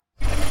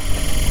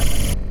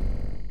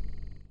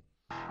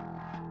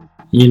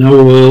In a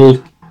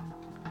world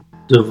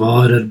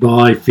divided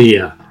by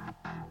fear,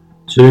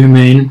 two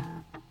men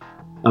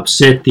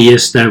upset the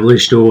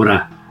established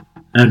order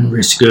and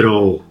risk it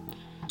all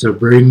to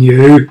bring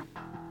you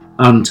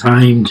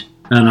Untamed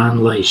and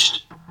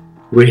Unleashed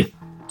with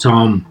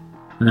Tom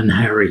and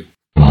Harry.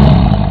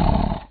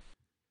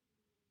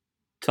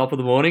 Top of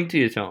the morning to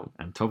you, Tom.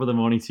 And top of the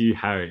morning to you,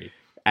 Harry.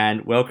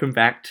 And welcome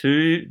back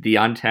to the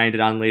Untamed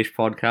and Unleashed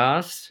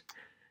podcast.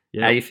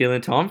 Yeah. How you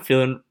feeling, Tom?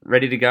 Feeling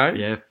ready to go?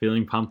 Yeah,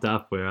 feeling pumped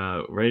up.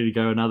 We're ready to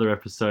go another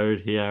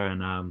episode here.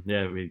 And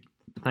we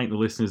thank the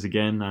listeners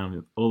again.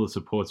 All the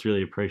support's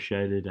really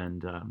appreciated.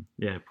 And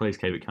please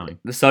keep it coming.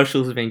 The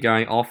socials have been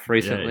going off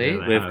recently.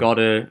 Yeah,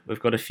 we've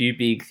got a few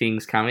big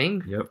things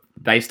coming. Yep.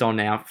 Based on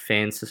our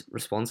fans'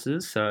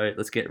 responses. So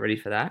let's get ready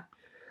for that.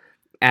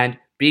 And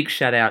big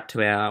shout out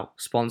to our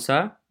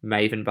sponsor,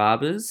 Maven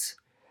Barbers.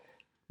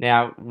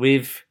 Now,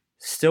 we've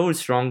still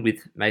strong with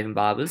Maven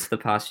Barbers the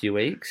past few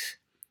weeks.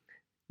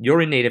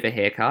 You're in need of a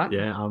haircut.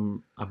 Yeah,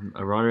 I'm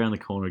right around the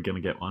corner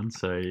going to get one,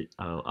 so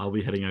I'll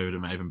be heading over to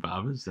Maven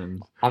Barbers,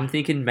 and I'm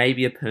thinking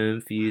maybe a perm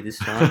for you this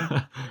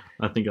time.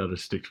 I think I'll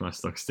just stick to my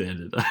stock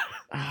standard.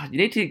 You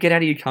need to get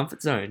out of your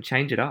comfort zone,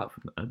 change it up.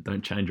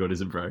 Don't change what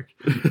isn't broke.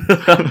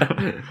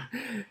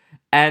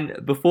 And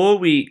before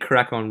we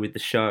crack on with the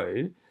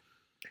show,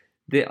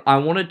 I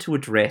wanted to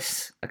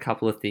address a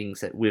couple of things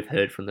that we've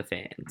heard from the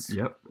fans.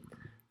 Yep.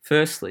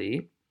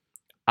 Firstly,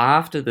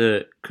 after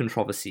the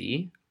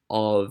controversy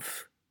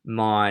of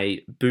my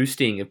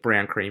boosting of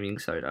brown creaming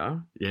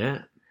soda,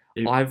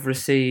 I've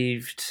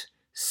received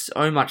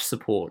so much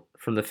support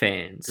from the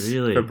fans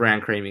for brown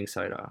creaming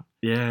soda.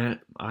 Yeah,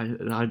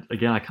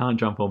 I can't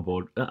jump on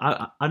board.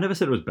 I never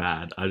said it was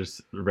bad.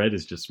 Red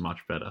is just much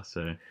better.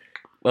 So,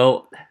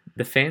 well,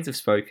 the fans have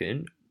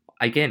spoken.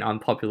 Again,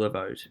 unpopular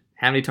vote.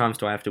 How many times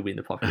do I have to win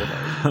the popular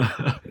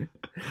vote?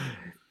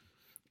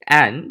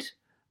 And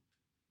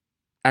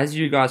as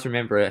you guys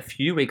remember, a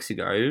few weeks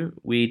ago,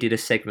 we did a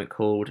segment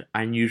called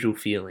Unusual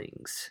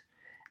Feelings.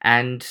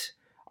 And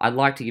I'd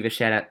like to give a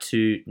shout out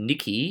to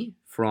Nikki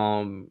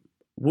from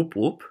Whoop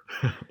Whoop,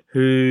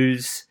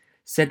 who's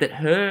said that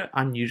her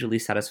unusually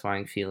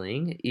satisfying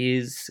feeling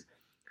is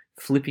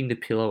flipping the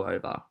pillow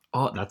over.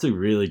 Oh, that's a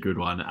really good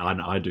one.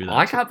 I do that.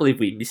 I can't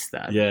believe we missed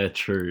that. Yeah,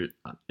 true.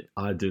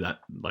 I do that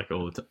like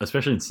all the time,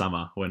 especially in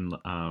summer when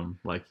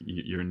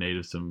you're in need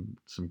of some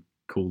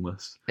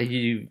coolness. Are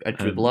you a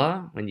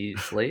dribbler when you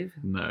sleep?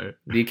 No.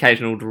 The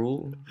occasional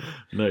drool?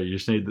 No, you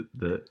just need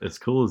the as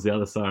cool as the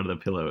other side of the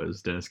pillow,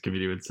 as Dennis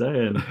Committee would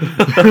say.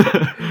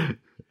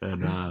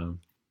 And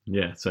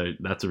so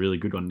that's a really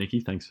good one,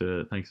 Nikki. Thanks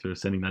for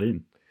sending that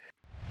in.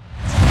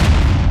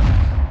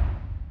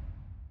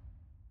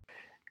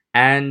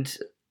 And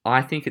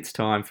I think it's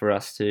time for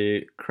us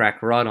to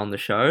crack right on the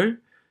show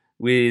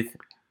with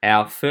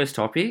our first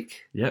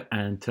topic. Yep,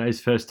 and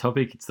today's first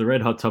topic, it's the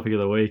red hot topic of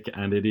the week,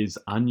 and it is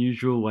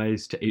unusual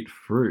ways to eat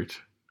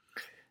fruit.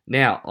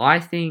 Now, I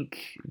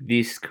think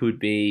this could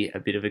be a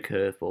bit of a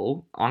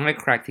curveball. I'm going to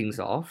crack things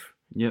off.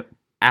 Yep.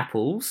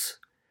 Apples.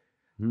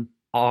 Mm-hmm.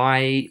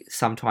 I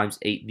sometimes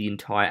eat the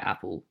entire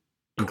apple.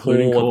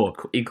 Including core.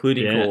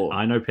 Including core.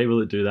 I know people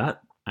that do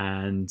that,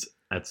 and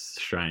that's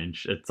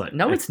strange. It's like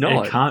no, it's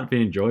not. It can't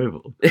be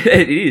enjoyable.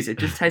 It is. It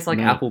just tastes like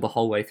apple the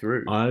whole way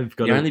through.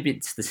 The only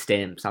bit's the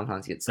stem.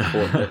 Sometimes you get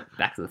support the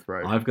back of the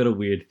throat. I've got a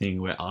weird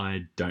thing where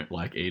I don't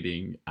like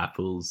eating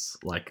apples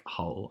like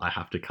whole. I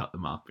have to cut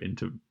them up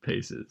into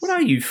pieces. What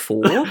are you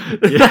for?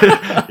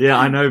 yeah,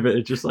 I know, but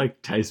it just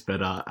like tastes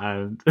better,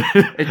 and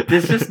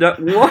there's just no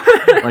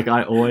what. Like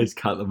I always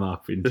cut them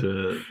up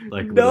into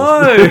like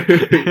no.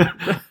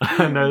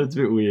 I know it's a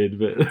bit weird,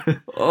 but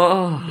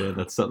yeah,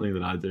 that's something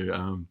that I do.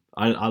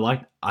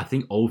 I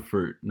think all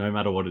fruit, no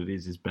matter what it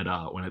is better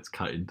when it's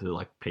cut into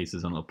like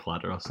pieces on a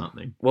platter or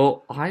something.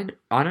 Well, I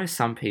know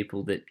some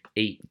people that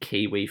eat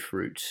kiwi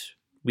fruit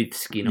with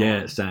skin on.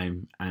 Yeah,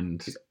 same.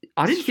 And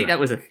I didn't think that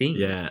was a thing.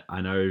 Yeah,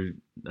 I know,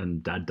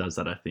 and Dad does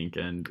that, I think,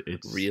 and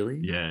it's really,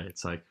 yeah,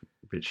 it's like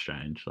a bit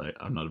strange. Like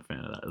I'm not a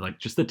fan of that. Like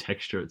just the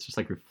texture, it's just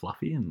like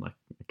fluffy and like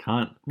I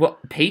can't. Well,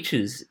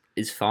 peaches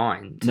is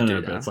fine. But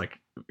it's like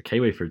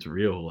kiwi fruit's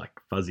real like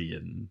fuzzy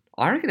and.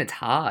 I reckon it's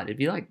hard. It'd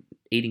be like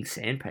eating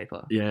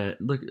sandpaper. Yeah,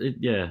 look,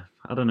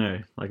 I don't know.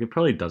 Like it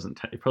probably doesn't.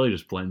 It probably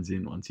just blends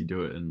in once you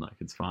do it, and like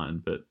it's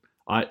fine. But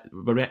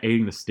what about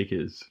eating the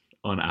stickers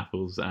on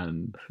apples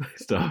and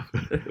stuff?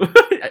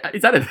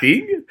 Is that a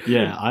thing?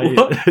 Yeah,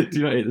 do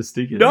you not eat the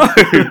stickers? No.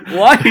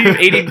 Why are you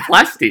eating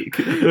plastic?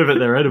 No, but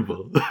they're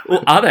edible.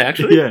 Well, are they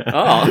actually? Yeah.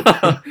 Oh.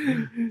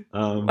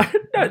 No,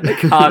 they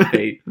can't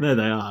be. No,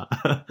 they are.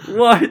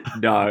 What?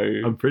 No.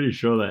 I'm pretty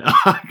sure they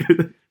are.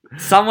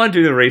 Someone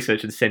do the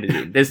research and send it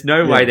in. There's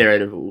no way they're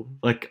edible.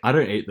 Like, I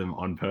don't eat them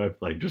on purpose.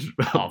 Like, just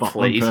on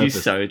please, you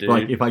so do.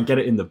 Like, if I get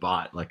it in the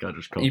bite, like, I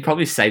just cop it. You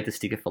probably save the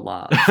sticker for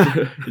last.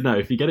 No,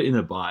 if you get it in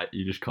the bite,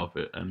 you just cop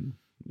it. And,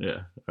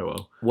 yeah, oh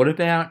well. What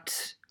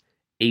about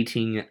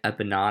eating a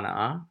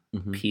banana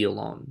peel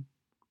on?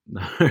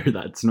 No,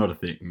 that's not a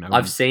thing.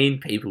 I've seen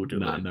people do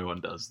No, it. no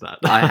one does that.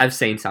 I have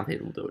seen some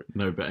people do it.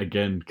 No, but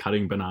again,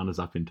 cutting bananas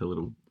up into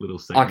little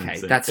segments.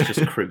 Okay, that's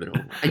just criminal.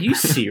 Are you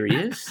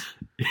serious?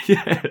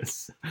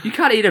 Yes. You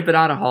can't eat a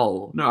banana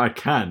whole. No, I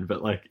can,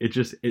 but like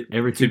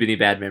everything. Too many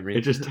bad memories.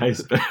 It just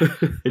tastes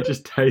better. It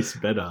just tastes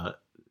better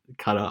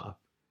cut up.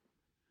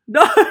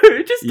 No,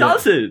 it just Yeah.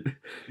 doesn't.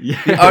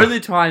 Yeah. The only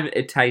time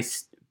it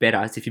tastes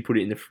better is if you put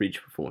it in the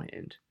fridge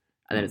beforehand,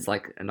 and then it's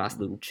like a nice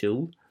little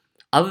chill.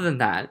 Other than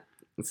that,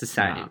 it's the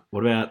same. Nah.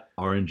 What about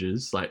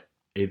oranges? Like,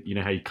 you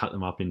know how you cut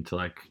them up into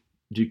like.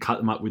 Do you cut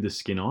them up with the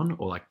skin on,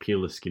 or like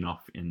peel the skin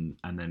off and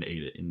then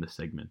eat it in the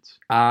segments?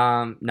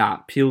 Nah,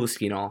 peel the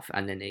skin off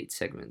and then eat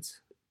segments.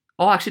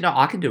 Oh, actually, no,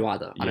 I can do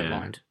either. I don't Yeah.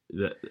 mind.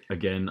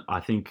 Again, I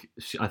think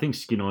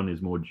skin on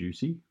is more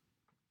juicy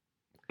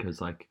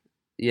because like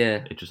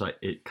Yeah, it just like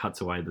it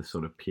cuts away the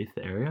sort of pith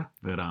area.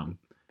 But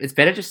it's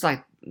better just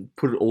like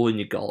put it all in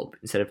your gob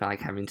instead of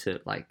like having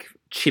to like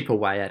chip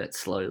away at it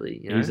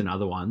slowly. You know? here's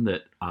another one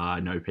that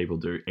I know people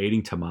do: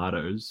 eating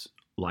tomatoes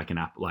like an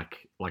apple,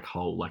 like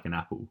whole, like an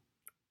apple.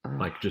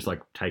 Like just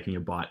like taking a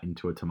bite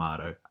into a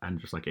tomato and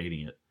just like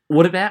eating it.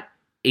 What about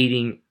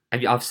eating?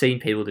 I've seen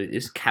people do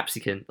this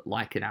capsicum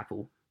like an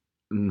apple.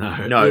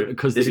 No,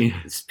 because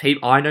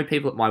I know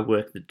people at my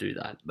work that do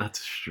that.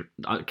 that's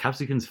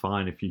capsicum's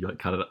fine if you like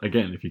cut it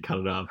again. If you cut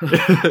it up,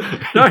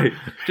 No,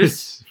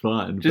 just it's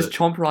fine. just but-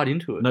 chomp right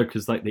into it. no,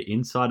 because like the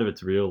inside of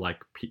it's real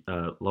like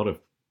a lot of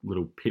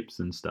little pips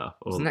and stuff.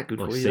 Or, Isn't that good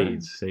like for you, though?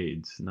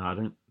 Seeds. No, I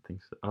don't think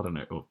so. I don't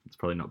know. Well, it's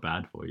probably not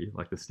bad for you,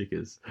 like the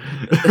stickers.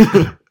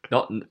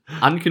 Not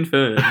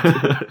unconfirmed.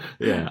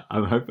 Yeah,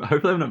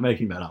 hopefully I'm not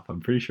making that up. I'm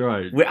pretty sure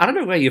I don't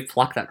know where you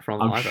plucked that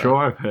from. I'm either. sure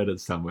I've heard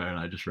it somewhere and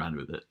I just ran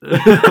with it.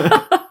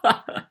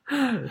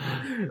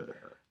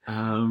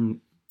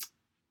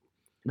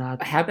 Nah,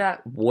 How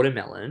about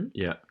watermelon?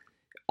 yeah,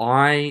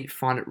 I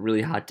find it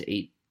really hard to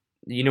eat.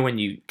 You know when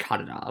you cut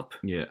it up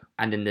yeah,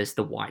 and then there's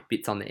the white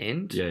bits on the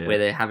end Yeah, yeah. where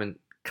they haven't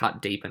cut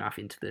deep enough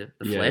into the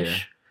Yeah, flesh.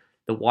 yeah.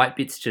 The white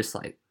bits just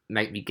like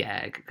make me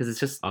gag because it's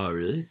just Oh,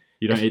 really?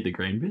 You don't eat the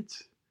green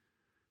bits?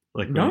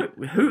 Like no.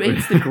 Who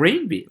eats the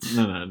green bits?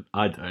 No,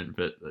 I don't.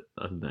 But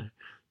I don't know.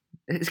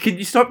 Can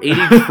you stop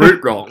eating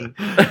fruit wrong?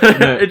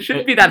 It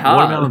shouldn't be that hard.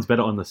 Watermelon's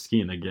better on the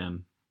skin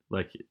again.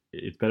 Like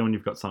it's better when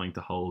you've got something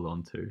to hold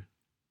on to.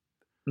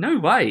 No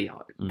way.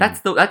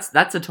 That's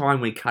a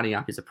time when cutting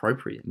up is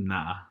appropriate.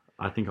 Nah,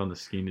 I think on the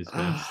skin is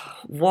best.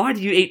 Why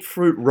do you eat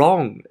fruit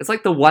wrong? It's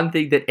like the one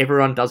thing that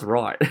everyone does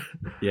right.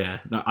 Yeah,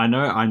 no, I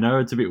know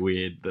it's a bit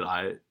weird, but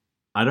I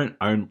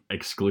don't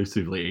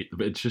exclusively eat them,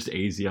 but it's just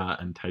easier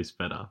and tastes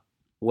better.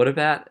 What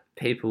about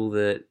people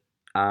that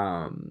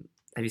have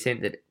you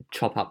seen that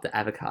chop up the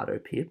avocado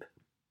pip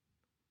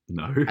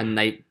No, and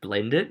they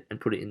blend it and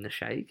put it in the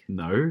shake?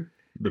 no,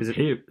 Is the it-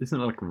 pip isn't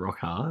it like rock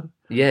hard?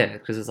 Yeah,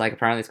 because it's like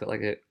apparently it's got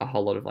like a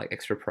whole lot of like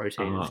extra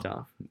protein Oh. and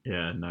stuff.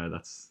 Yeah, no,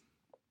 that's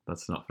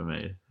not for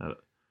me.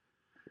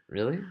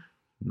 Really?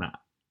 Nah.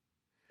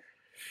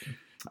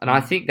 And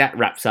I think that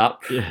wraps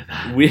up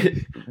Yeah.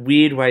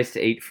 weird ways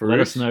to eat fruit. Let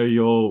us know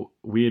your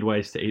weird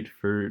ways to eat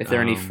fruit. if there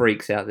are any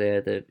freaks out there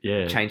that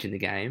Yeah. changing the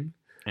game.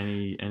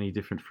 Any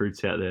different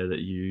fruits out there that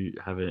you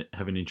have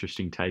an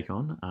interesting take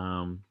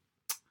on.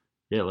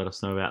 Yeah, let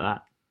us know about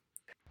that.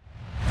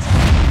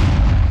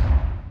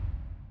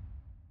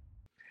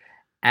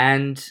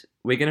 And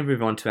we're going to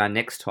move on to our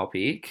next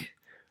topic,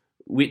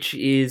 which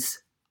is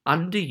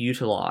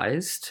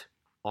underutilized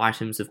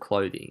items of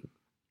clothing.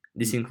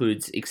 This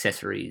includes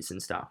accessories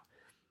and stuff.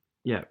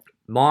 Yeah.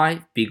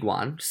 My big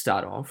one, to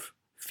start off,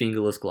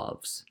 fingerless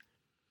gloves.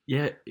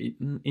 Yeah,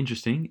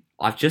 interesting.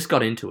 I've just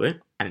got into it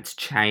and it's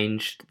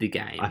changed the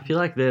game. I feel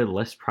like they're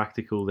less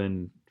practical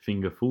than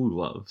finger full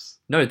gloves.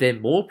 No, they're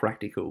more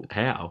practical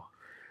How?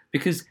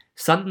 because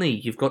suddenly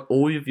you've got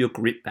all of your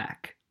grip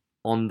back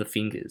on the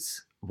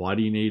fingers. Why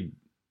do you need?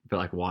 But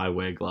like, why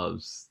wear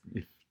gloves?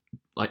 If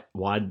like,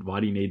 why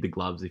do you need the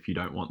gloves if you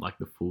don't want like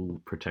the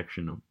full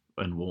protection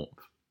and warmth?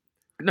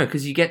 No,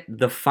 because you get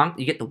the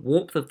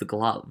warmth of the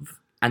glove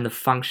and the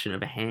function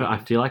of a hand. But I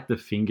feel like the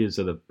fingers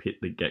are the pit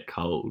that get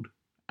cold,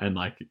 and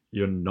like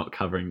you're not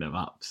covering them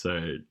up.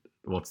 So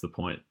what's the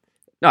point?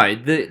 No,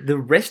 the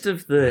rest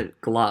of the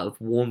glove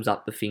warms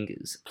up the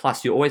fingers.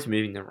 Plus, you're always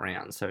moving them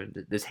around, so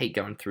there's heat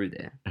going through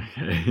there.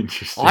 Okay,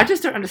 interesting. I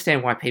just don't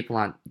understand why people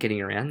aren't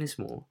getting around this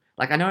more.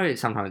 Like, I know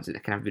sometimes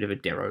it can have a bit of a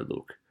Darrow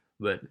look,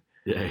 but...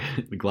 Yeah,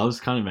 the gloves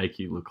kind of make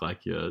you look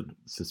like you're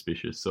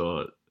suspicious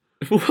or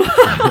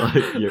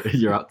like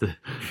you're up to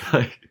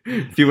like...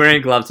 If you're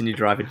wearing gloves and you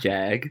drive a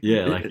Jag...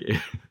 Yeah, like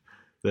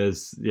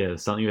there's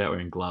something about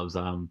wearing gloves.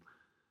 One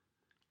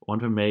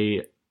for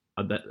me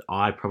that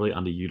I probably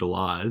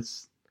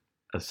underutilize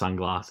are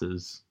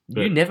sunglasses.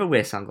 You never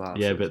wear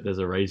sunglasses. Yeah, but there's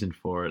a reason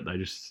for it. They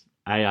just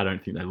I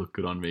don't think they look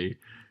good on me.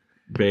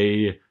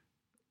 B,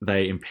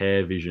 they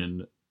impair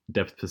vision,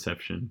 depth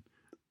perception.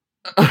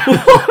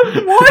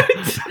 What?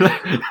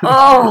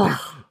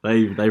 Oh,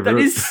 They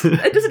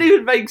that doesn't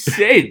even make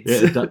sense.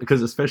 Yeah,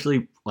 because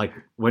especially like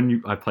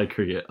when I play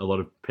cricket, a lot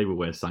of people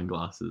wear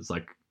sunglasses.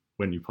 Like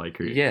when you play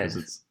cricket Yeah. because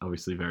it's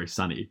obviously very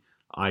sunny.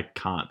 I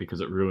can't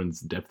because it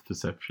ruins depth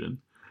perception,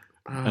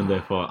 and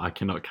therefore I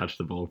cannot catch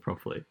the ball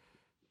properly.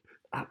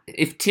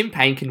 If Tim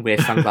Payne can wear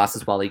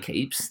sunglasses while he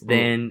keeps,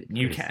 then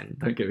you can.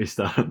 Don't get me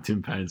started on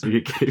Tim Payne's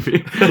wicket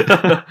keeping.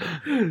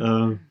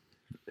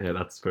 Yeah,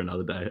 that's for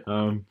another day.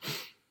 I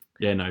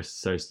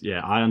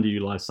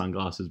underutilized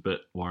sunglasses,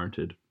 but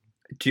warranted.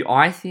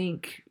 I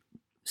think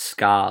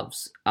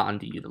scarves are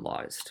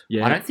underutilized?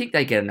 Yeah. I don't think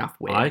they get enough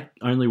wear. I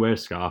only wear a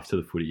scarf to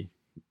the footy,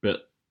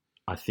 but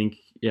I think,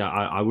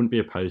 I wouldn't be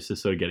opposed to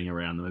sort of getting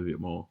around them a bit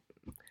more.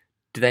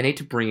 Do they need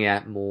to bring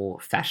out more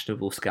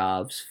fashionable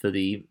scarves for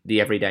the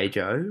everyday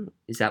Joe?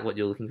 Is that what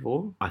you're looking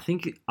for? I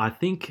think it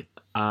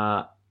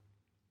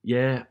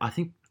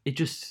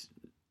just,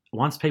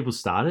 once people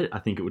start it, I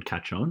think it would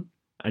catch on.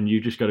 And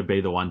you just got to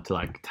be the one to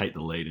like take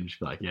the lead and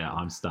just be like, yeah,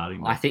 I'm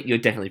starting. I think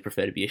you'd definitely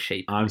prefer to be a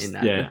sheep in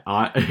that.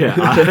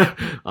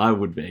 I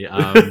would be.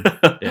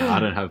 I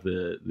don't have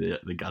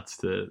the guts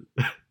to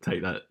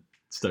take that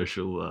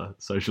social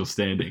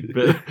standing,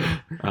 but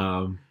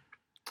I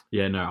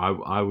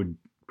would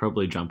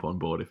probably jump on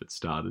board if it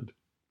started.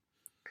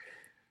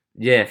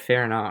 Yeah,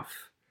 fair enough.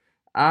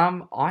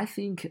 I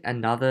think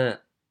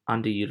another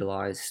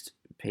underutilized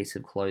piece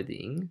of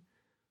clothing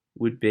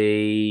would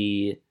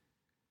be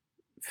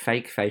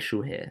fake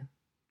facial hair.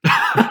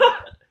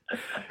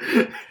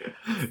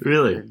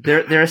 Really?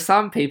 There are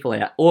some people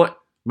out, or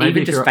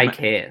maybe even just fake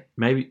hair.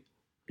 Maybe,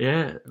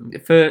 yeah.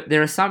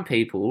 There are some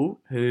people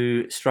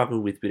who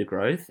struggle with bit of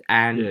growth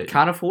and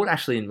can't afford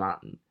Ashley and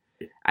Martin,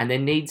 and there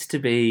needs to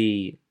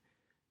be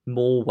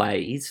more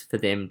ways for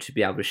them to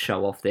be able to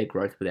show off their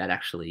growth without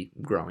actually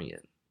growing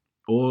it,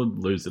 or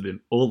lose it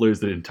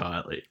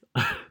entirely.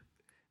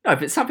 No,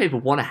 but some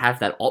people want to have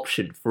that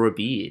option for a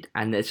beard,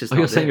 and it's just.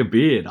 You're saying a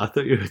beard? I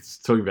thought you were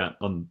talking about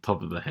on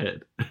top of the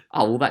head.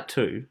 Oh well, that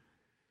too.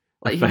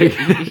 Like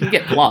you can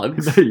get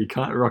plugs. No, you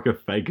can't rock a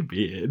fake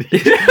beard.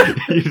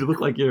 You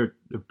look like you're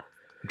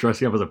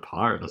dressing up as a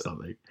pirate or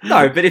something.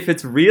 No, but if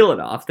it's real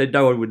enough, then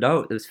no one would know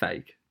it was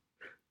fake.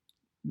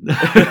 No,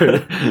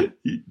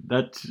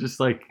 that's just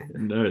like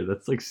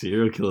that's like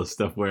serial killer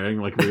stuff. Wearing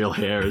like real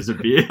hair as a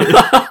beard.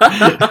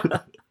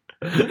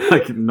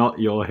 Like not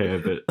your hair,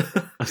 but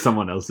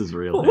someone else's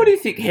real hair. What do you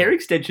think hair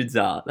extensions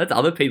are? That's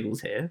other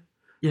people's hair.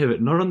 Yeah,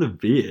 but not on the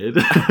beard.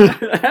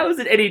 How is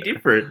it any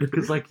different?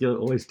 Because like you're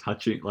always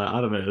touching. Like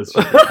I don't know.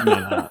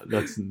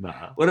 That's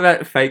nah. What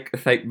about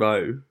fake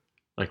mo?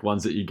 Like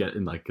ones that you get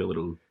in like a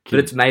little. But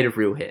it's made of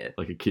real hair.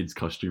 Like a kid's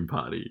costume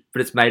party.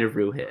 But it's made of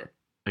real hair.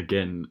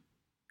 Again,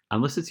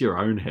 unless it's your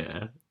own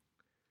hair,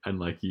 and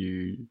like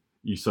you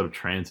sort of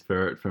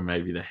transfer it from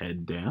maybe the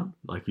head down.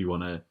 Like you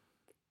want to.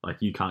 Like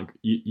you can't.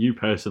 You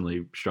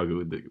personally struggle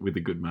with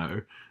the good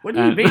mo. What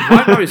do you mean?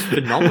 My mo is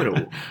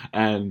phenomenal.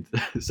 And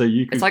so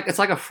you. Could, it's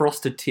like a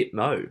frosted tip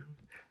mo.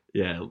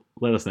 Yeah,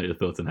 let us know your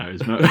thoughts on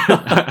Harry's mo.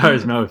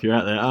 Harry's mo, if you're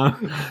out there.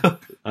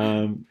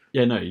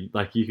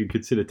 Like you could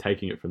consider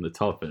taking it from the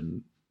top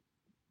and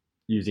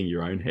using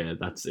your own hair.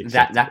 That's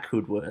acceptable. That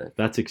could work.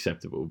 That's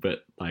acceptable,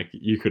 but like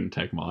you couldn't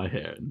take my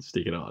hair and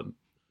stick it on.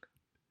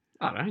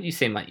 I don't know. You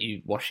seem like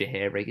you wash your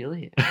hair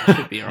regularly. It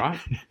should be alright.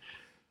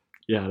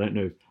 Yeah, I don't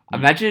know.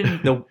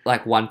 Imagine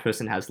one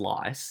person has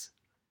lice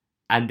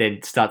and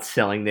then starts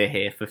selling their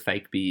hair for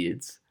fake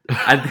beards.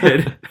 And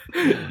then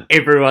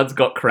everyone's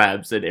got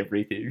crabs and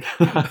everything.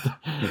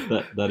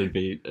 That'd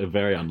be a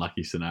very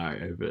unlucky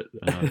scenario, but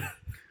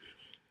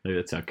maybe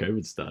that's how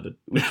COVID started.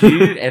 Would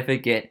you ever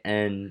get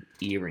an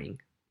earring?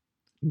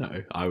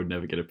 No, I would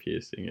never get a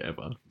piercing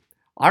ever.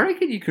 I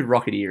reckon you could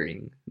rock an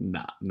earring.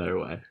 Nah, no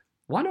way.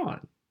 Why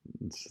not?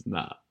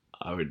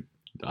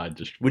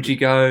 Would you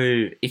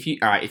go if you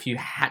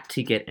had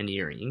to get an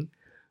earring?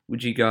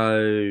 Would you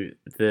go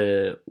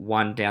the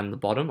one down the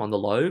bottom on the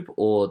lobe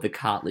or the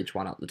cartilage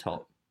one up the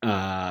top?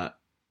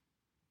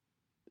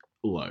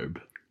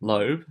 Lobe.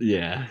 Lobe.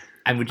 Yeah.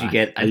 And would you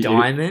get a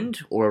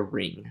diamond or a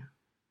ring?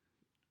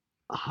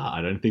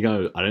 I don't think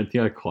I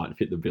quite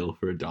fit the bill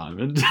for a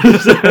diamond.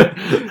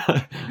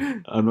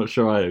 I'm not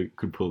sure I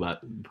could pull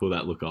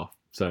that look off.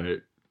 So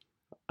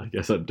I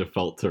guess I'd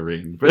default to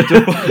ring. But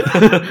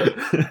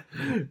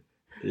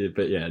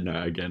but yeah,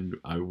 no. Again,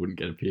 I wouldn't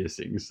get a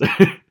piercing. So,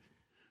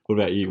 what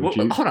about you? Would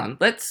you? Hold on.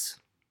 Let's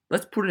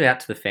put it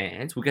out to the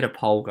fans. We'll get a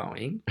poll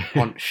going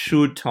on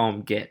should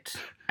Tom get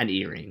an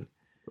earring,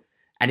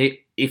 and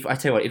if I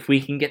tell you what, if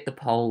we can get the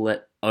poll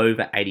at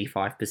over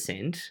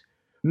 85%,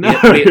 no,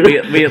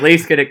 we at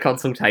least get a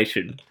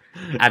consultation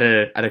at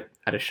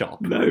a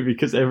shop. No,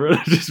 because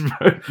everyone just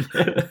vote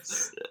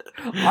yes.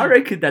 I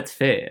reckon that's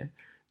fair.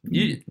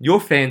 Your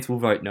fans will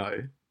vote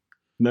no.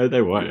 No,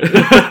 they won't.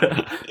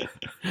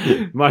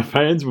 My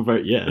fans will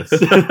vote yes.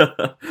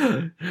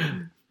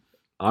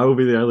 I will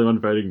be the only one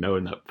voting no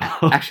in that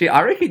poll. Actually,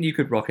 I reckon you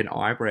could rock an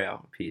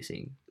eyebrow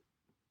piercing.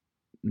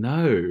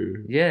 No.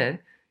 Yeah.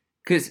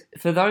 Because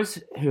for those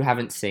who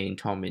haven't seen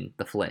Tom in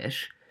the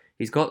flesh,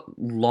 he's got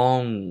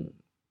long,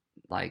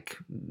 like,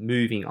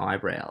 moving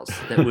eyebrows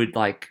that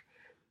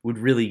would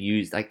really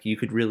use, like, you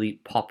could really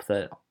pop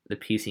the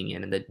piercing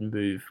in and then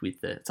move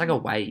with it's like a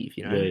wave,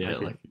 you know? Yeah,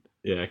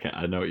 Yeah, okay,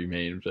 I know what you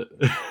mean, but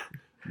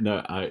no,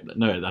 I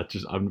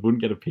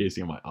wouldn't get a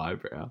piercing on my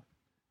eyebrow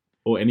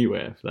or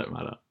anywhere for that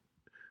matter.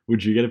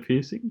 Would you get a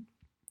piercing?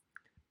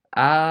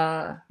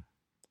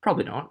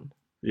 Probably not.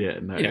 Yeah,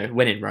 no. You know,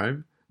 when in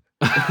Rome.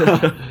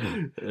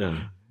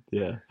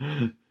 Yeah.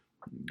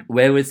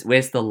 Where's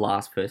the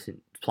last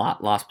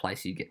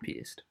place you get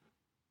pierced?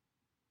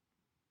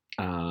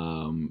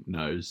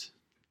 Nose.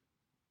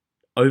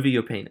 Over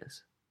your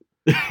penis.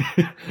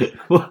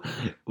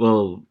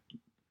 well.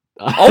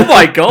 Oh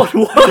my god!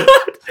 What?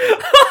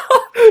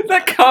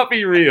 That can't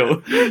be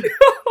real.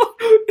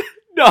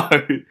 No,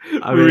 I mean,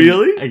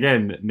 really?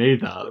 Again,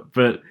 neither.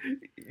 But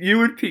you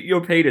would pick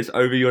your penis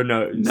over your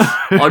nose no.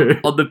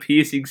 on the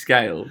piercing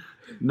scale.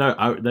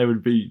 No, they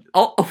would be.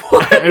 Oh,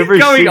 what is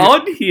going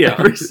on here?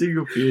 Every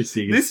single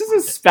piercing. This is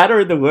a spatter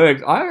in the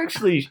works.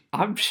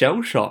 I'm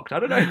shell shocked. I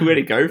don't know where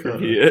to go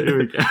from here. Here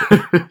we go.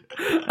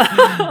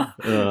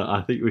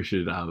 I think we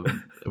should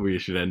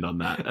end on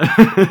that.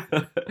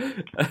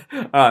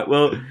 All right.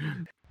 Well,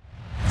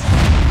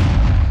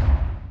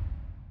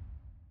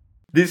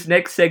 this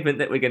next segment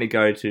that we're going to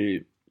go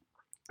to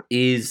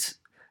is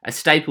a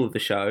staple of the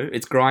show.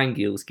 It's Grind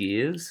Gil's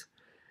Gears.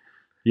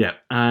 Yeah,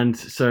 and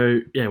so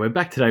we're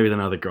back today with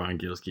another Grind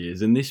Gil's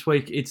Gears, and this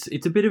week it's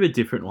a bit of a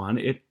different one.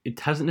 It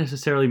hasn't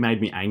necessarily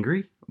made me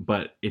angry,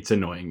 but it's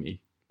annoying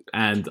me,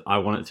 and I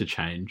want it to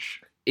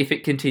change. If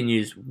it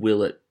continues,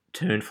 will it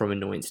turn from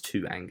annoyance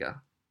to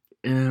anger?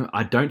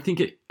 I don't think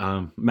it.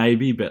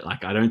 Maybe, but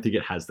like I don't think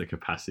it has the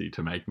capacity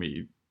to make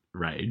me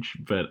rage,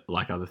 but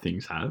like other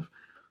things have.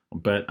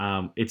 But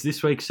it's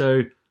this week,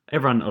 so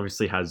everyone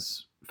obviously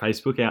has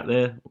Facebook out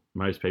there.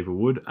 Most people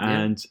would,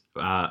 and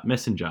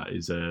Messenger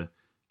is a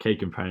key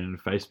component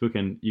of Facebook,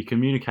 and you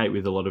communicate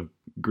with a lot of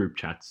group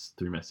chats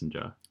through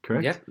Messenger,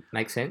 correct? Yep,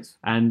 makes sense.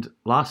 And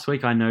last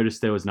week I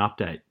noticed there was an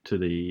update to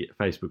the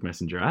Facebook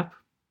Messenger app,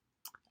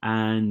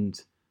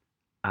 and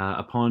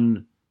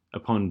upon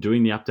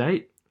doing the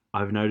update,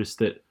 I've noticed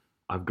that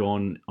I've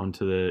gone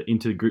into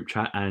the group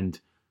chat, and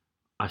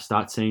I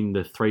start seeing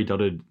the three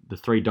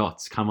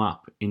dots come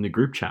up in the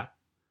group chat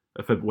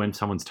for when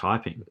someone's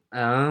typing.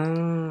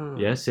 Oh.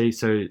 Yeah, see,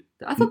 so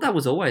I thought that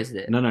was always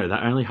there. No,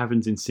 that only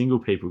happens in single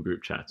people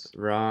group chats.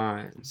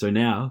 Right. So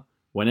now,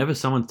 whenever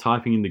someone's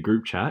typing in the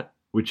group chat,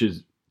 which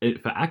is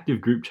for active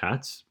group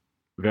chats,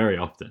 very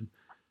often,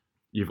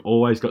 you've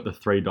always got the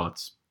three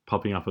dots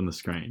popping up on the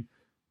screen.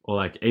 Or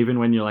like even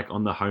when you're like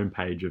on the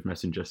homepage of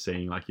Messenger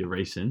seeing like your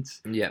recents,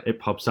 it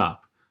pops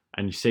up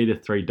and you see the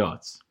three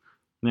dots.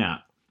 Now,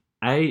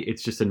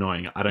 it's just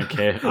annoying. I don't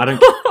care.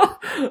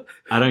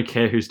 I don't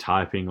care who's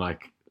typing.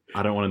 Like,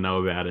 I don't want to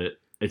know about it.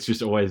 It's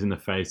just always in the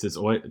face. There's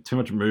always too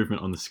much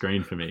movement on the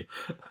screen for me.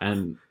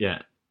 And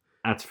yeah,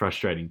 that's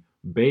frustrating.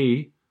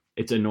 B,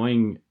 it's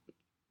annoying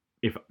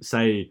if,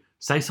 say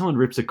someone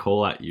rips a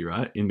call at you,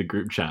 right, in the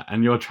group chat,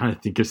 and you're trying to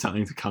think of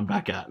something to come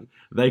back at.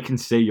 They can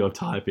see you're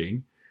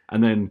typing,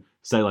 and then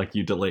say, like,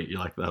 you delete. You're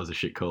like, that was a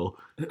shit call.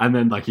 And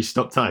then, like, you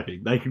stop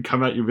typing. They can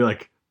come at you and be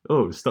like,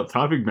 oh, stop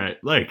typing, mate.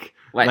 Like,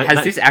 wait,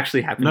 has this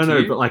actually happened to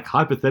you? No, but like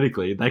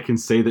hypothetically, they can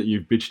see that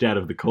you've bitched out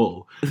of the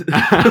call.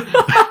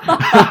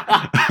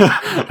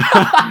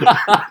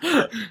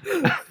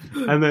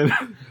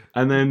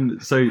 and then,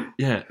 so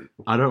yeah,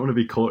 I don't want to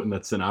be caught in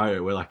that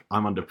scenario where like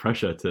I'm under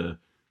pressure to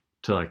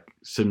like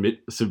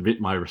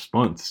submit my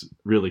response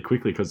really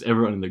quickly because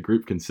everyone in the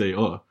group can see,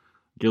 oh,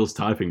 Gil's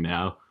typing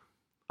now.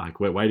 Like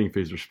we're waiting for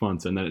his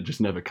response, and then it just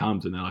never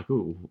comes, and they're like,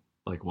 oh,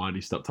 like why did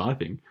he stop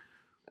typing?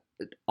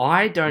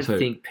 I don't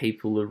think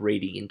people are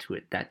reading into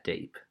it that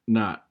deep.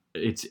 No,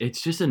 it's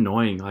just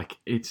annoying. Like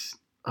it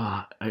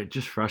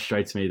just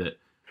frustrates me that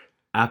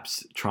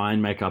apps try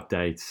and make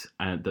updates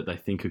and that they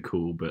think are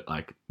cool, but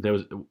like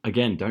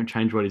don't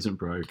change what isn't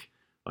broke.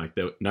 Like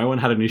no one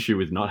had an issue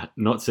with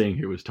not seeing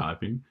who was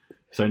typing.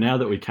 So now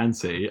that we can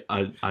see,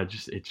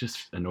 it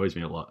just annoys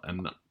me a lot,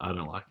 and I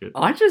don't like it.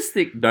 I just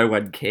think no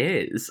one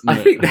cares. No, I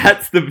think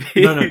that's the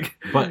big. No,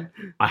 but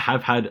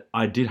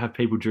I did have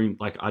people during,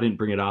 like, I didn't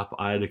bring it up.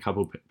 I had a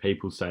couple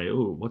people say,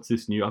 "Oh, what's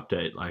this new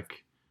update?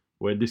 Like,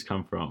 where'd this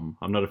come from?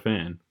 I'm not a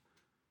fan."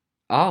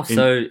 Oh,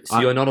 so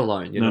you're not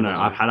alone. No,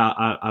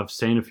 I've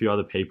seen a few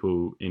other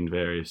people in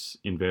various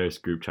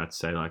group chats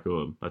say like,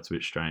 "Oh, that's a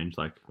bit strange."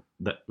 Like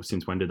that.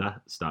 Since when did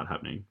that start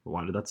happening?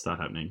 Why did that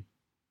start happening?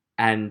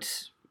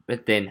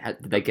 But then,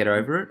 did they get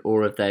over it,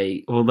 or have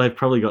they? Well, they've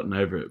probably gotten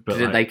over it. But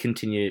did it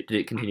continue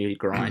to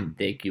grind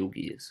their Gil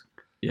gears?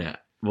 Yeah.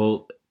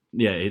 Well,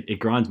 yeah, it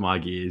grinds my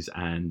gears,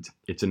 and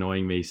it's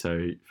annoying me.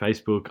 So,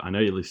 Facebook, I know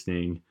you're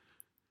listening.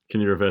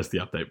 Can you reverse the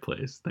update,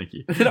 please? Thank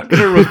you. They're not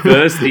going to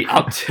reverse the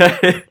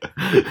update.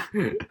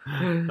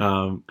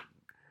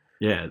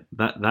 Yeah,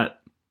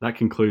 that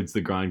concludes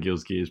the Grind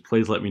Gil's Gears.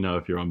 Please let me know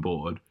if you're on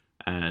board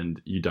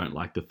and you don't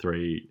like the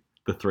three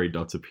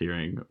dots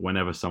appearing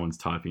whenever someone's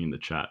typing in the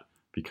chat.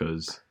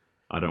 Because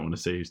I don't want to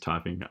see who's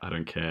typing. I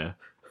don't care.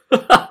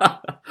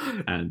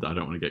 And I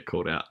don't want to get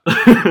called out.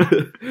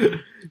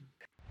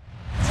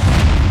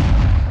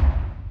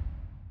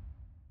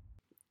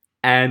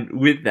 And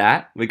with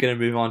that, we're going to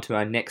move on to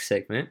our next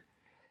segment.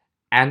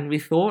 And we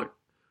thought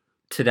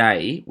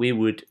today we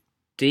would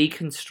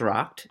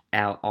deconstruct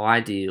our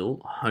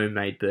ideal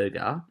homemade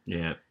burger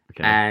Yeah.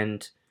 Okay.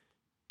 and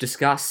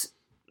discuss,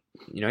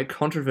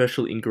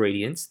 controversial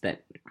ingredients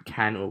that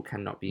can or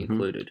cannot be Mhm.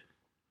 included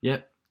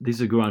Yep. This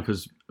is a good one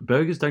because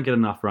burgers don't get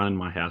enough run in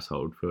my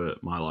household for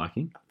my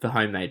liking. for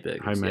homemade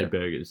burgers. Homemade yeah.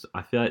 burgers.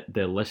 I feel like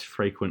they're less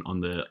frequent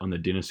on the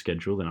dinner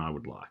schedule than I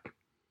would like.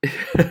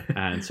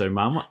 And so,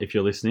 Mum, if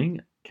you're listening,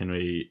 can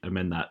we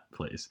amend that,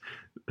 please?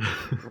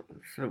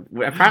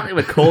 Apparently,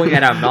 we're calling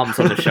out our mums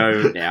on the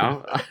show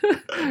now.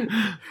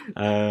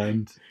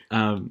 And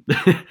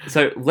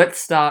So let's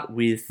start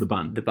with the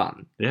bun. The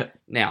bun. Yeah.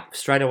 Now,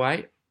 straight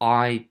away,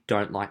 I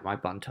don't like my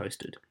bun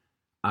toasted.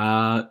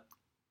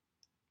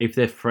 If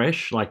they're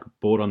fresh, like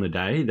bought on the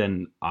day,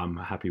 then I'm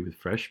happy with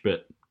fresh,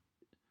 but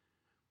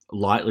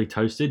lightly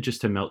toasted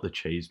just to melt the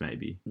cheese,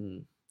 maybe,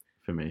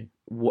 for me.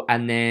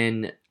 And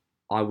then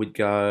I would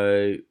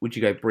go. Would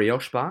you go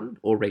brioche bun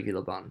or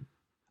regular bun?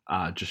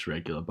 Just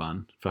regular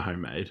bun for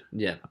homemade.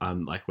 Yeah.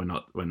 Like we're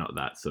not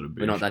that sort of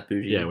bougie. We're not that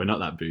bougie. Yeah, we're not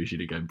that bougie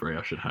to go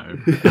brioche at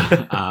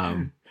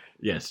home.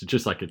 Yes,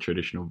 just like a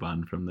traditional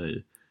bun from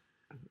the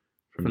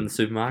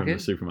supermarket, from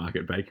the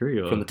supermarket bakery,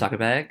 or from the tucker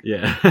bag.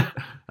 Yeah.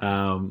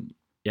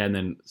 Yeah, and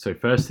then so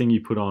first thing you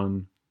put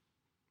on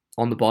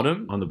the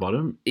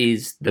bottom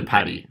is the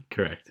patty.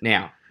 Correct.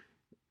 Now,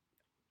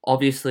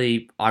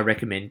 obviously, I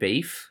recommend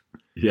beef.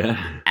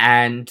 Yeah.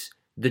 And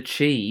the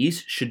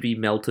cheese should be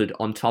melted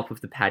on top of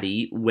the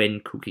patty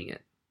when cooking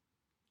it.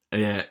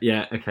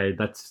 Yeah. Okay,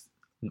 that's.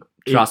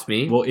 Trust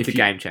me, well, it's a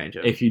game changer.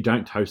 If you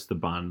don't toast the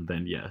bun,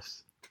 then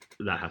yes,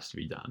 that has to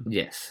be done.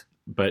 Yes.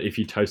 But if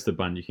you toast the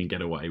bun, you can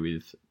get away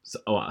with.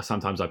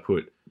 Sometimes I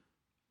put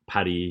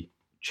patty,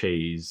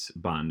 cheese,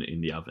 bun in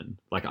the oven,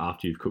 like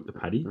after you've cooked the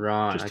patty,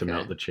 right? Just to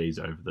melt the cheese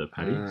over the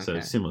patty. So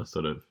similar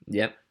sort of.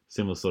 Yep.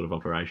 Similar sort of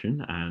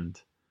operation, and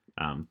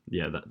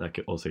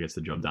that also gets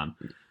the job done.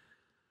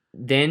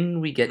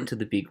 Then we get into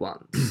the big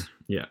ones.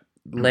 Yeah.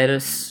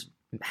 Lettuce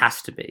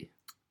has to be.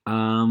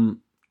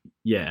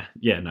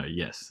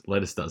 Yes.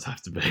 Lettuce does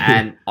have to be.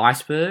 And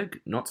iceberg,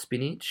 not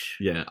spinach.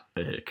 Yeah,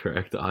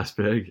 correct.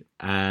 Iceberg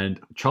and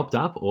chopped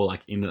up or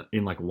like in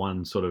like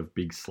one sort of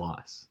big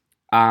slice.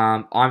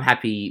 I'm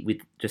happy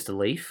with just a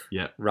leaf.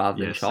 Yeah.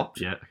 Rather than chopped.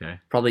 Yeah. Okay.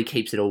 Probably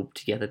keeps it all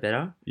together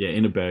better. Yeah,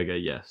 in a burger,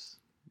 yes.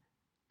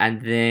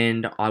 And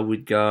then I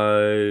would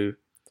go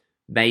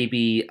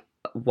maybe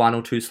 1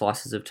 or 2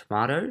 slices of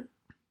tomato.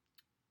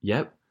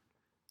 Yep.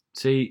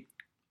 See,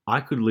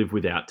 I could live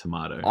without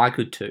tomato. I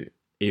could too.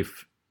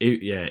 If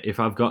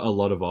I've got a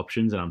lot of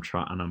options and I'm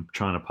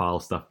trying to pile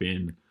stuff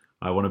in,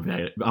 I want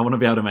to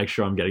be able to make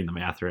sure I'm getting the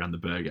mouth around the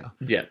burger.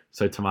 Yeah.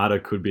 So tomato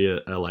could be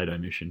a late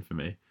omission for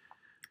me.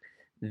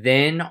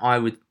 Then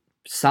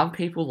some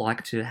people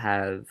like to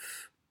have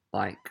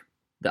like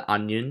the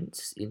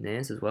onions in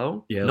theirs as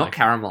well. Yeah. Not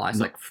caramelized,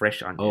 like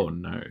fresh onion. Oh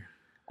no.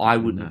 I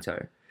wouldn't No.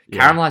 so.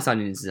 Caramelized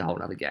onions is a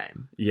whole other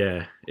game.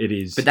 Yeah, it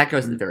is. But that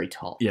goes at the very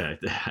top. Yeah,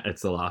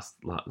 it's the last.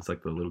 It's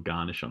like the little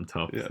garnish on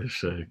top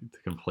to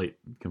complete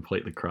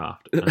the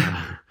craft.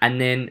 And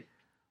then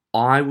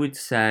I would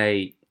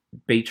say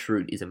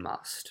beetroot is a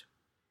must.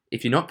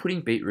 If you're not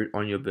putting beetroot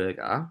on your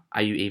burger,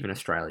 are you even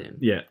Australian?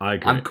 Yeah, I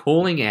agree. I'm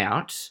calling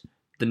out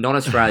the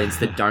non-Australians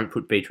that don't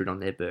put beetroot on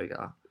their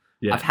burger.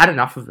 Yeah. I've had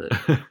enough of it.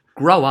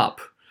 Grow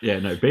up. Yeah,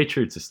 no,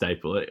 beetroot's a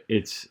staple.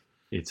 It's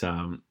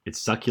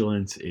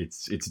succulent.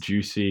 It's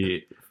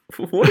juicy.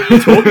 What are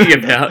you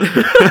talking about?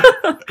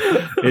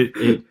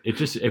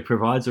 it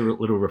provides a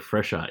little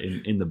refresher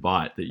in the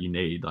bite that you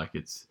need. Like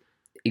it's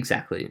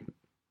exactly.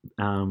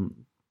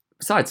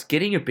 Besides,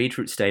 getting a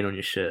beetroot stain on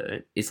your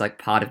shirt is like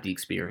part of the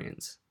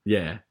experience.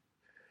 Yeah.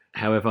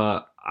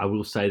 However, I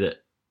will say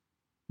that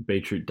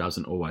beetroot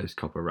doesn't always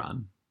cop a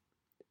run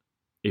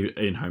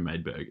in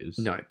homemade burgers.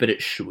 No, but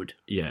it should.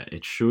 Yeah,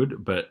 it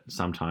should, but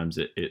sometimes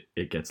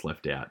it gets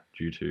left out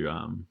due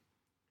to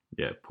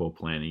poor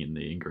planning in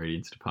the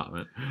ingredients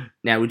department.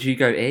 Now, would you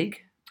go egg?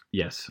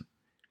 Yes,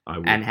 I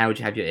would. And how would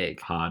you have your egg?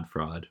 Hard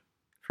fried.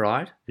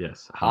 Fried?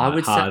 Yes,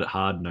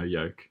 hard, no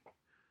yolk.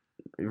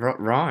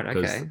 Right,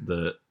 okay.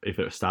 Because if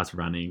it starts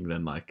running,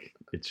 then like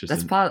it's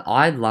just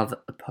I love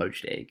a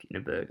poached egg in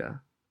a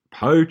burger.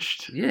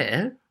 Poached?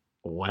 Yeah.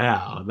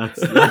 Wow,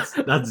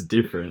 that's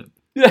different.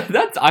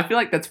 Yeah, I feel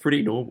like that's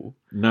pretty normal.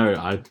 No,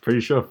 I'm pretty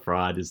sure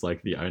fried is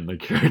like the only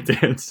correct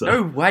answer.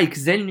 No way,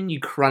 because then when you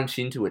crunch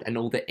into it and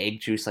all the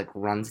egg juice like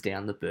runs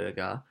down the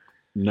burger.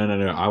 No.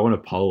 I want a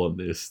poll on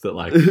this that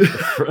like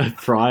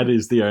fried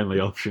is the only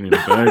option in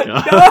a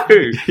burger.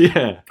 No!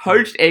 Yeah.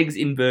 Poached eggs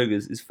in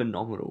burgers is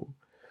phenomenal.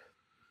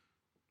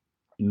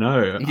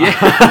 No.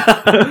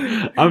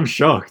 Yeah. I'm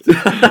shocked.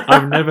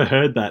 I've never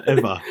heard that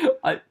ever.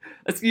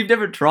 You've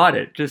never tried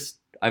it. Just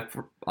I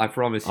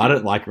promise you. I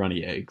don't like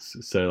runny eggs,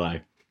 so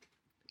like.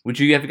 Would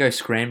you ever go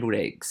scrambled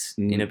eggs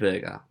in a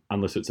burger?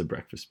 Unless it's a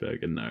breakfast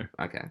burger, no.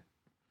 Okay.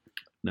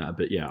 No,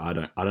 but yeah, I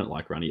don't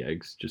like runny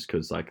eggs just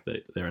because like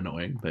they're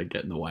annoying. They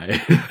get in the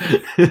way.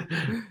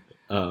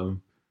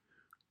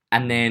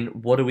 And then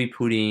what are we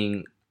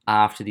putting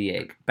after the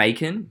egg?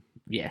 Bacon?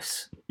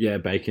 Yes. Yeah,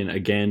 bacon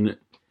again.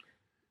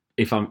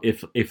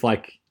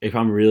 if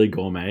I'm really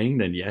gourmeting,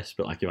 then yes.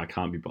 But like if I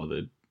can't be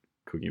bothered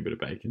cooking a bit of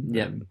bacon,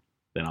 then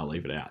I'll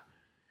leave it out.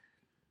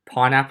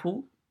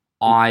 Pineapple.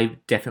 I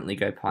definitely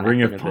go pineapple.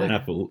 Ring of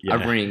pineapple. A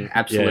ring,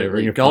 absolutely. Yeah,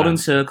 ring of Golden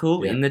pineapple.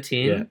 circle in the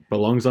tin. Yeah.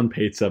 Belongs on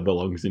pizza,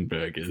 belongs in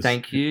burgers.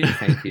 Thank you.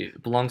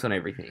 Belongs on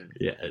everything.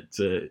 Yeah, it's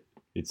a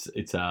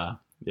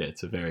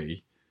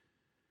very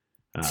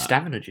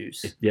stamina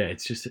juice.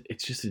 It's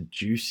just a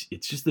juice.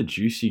 It's just the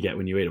juice you get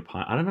when you eat a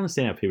pine. I don't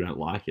understand how people don't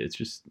like it. It's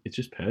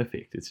just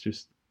perfect. It's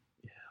just.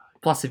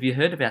 Plus, have you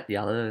heard about the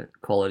other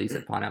qualities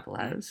that pineapple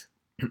has?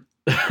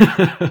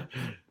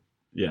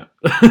 Yeah.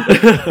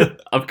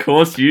 Of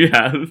course you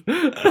have.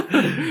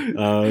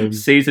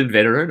 Seasoned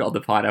veteran on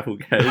the pineapple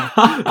game.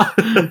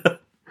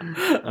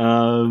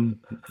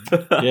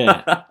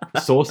 Yeah.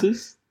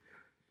 Sauces?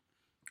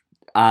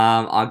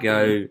 I'll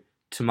go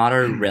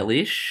tomato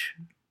relish.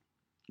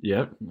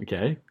 Yep.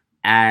 Okay.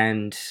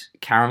 And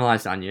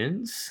caramelized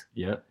onions.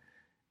 Yep.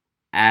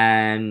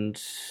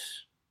 And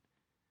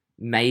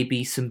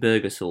maybe some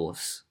burger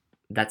sauce.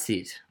 That's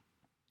it.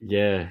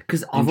 Yeah,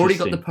 because I've already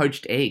got the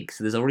poached egg,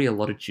 so there's already a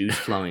lot of juice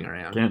flowing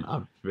around. Again,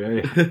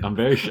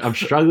 I'm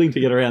struggling to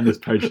get around this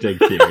poached egg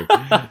theory.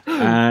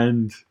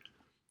 And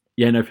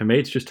for me,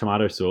 it's just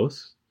tomato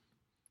sauce.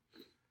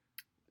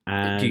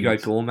 And do you go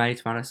gourmet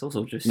tomato sauce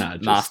or just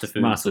Master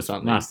Foods or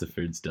something? Master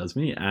Foods does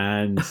me,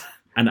 and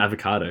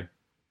avocado.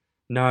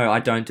 No, I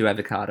don't do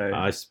avocado.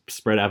 I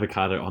spread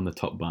avocado on the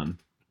top bun.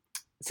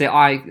 See,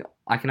 I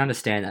can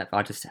understand that, but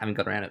I just haven't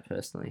got around it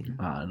personally.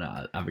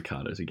 No,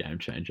 avocado is a game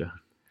changer.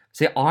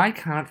 See, I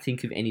can't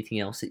think of anything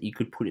else that you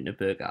could put in a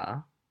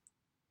burger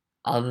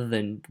other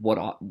than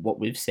what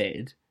we've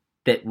said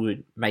that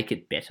would make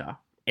it better.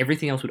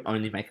 Everything else would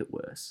only make it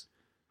worse.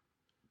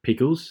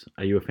 Pickles?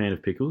 Are you a fan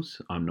of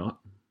pickles? I'm not.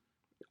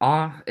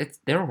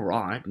 They're all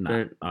right.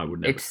 No, but I would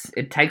never.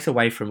 It takes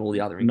away from all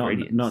the other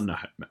ingredients. Not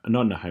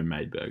in a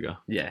homemade burger.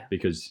 Yeah.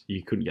 Because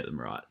you couldn't get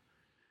them right.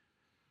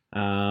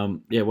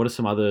 What are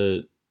some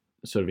other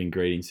sort of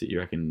ingredients that you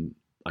reckon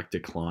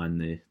decline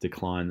the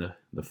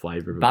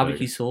flavor of a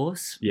barbecue burger?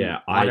 Sauce?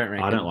 Yeah, I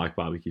don't like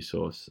barbecue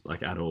sauce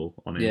at all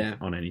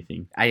on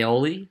anything.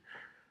 Aioli?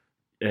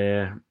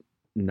 Yeah,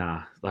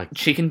 nah.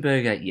 Chicken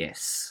burger,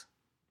 yes.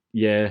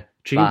 Yeah,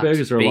 chicken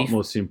burgers are a lot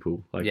more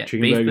simple.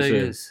 Chicken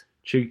burgers.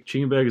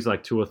 Chicken burgers are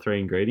 2 or 3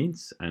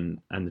 ingredients and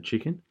the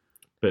chicken,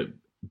 but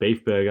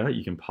beef burger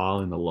you can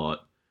pile in a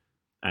lot.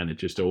 And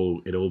it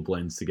all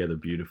blends together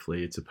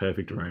beautifully. It's a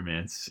perfect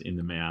romance in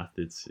the mouth.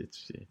 It's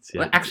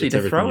actually,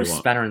 to throw a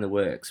spanner in the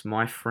works,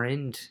 my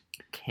friend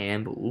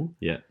Campbell,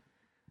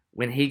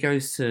 when he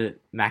goes to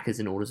Macca's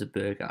and orders a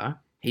burger,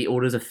 he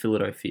orders a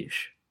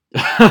fillet-o-fish.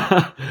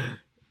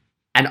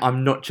 And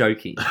I'm not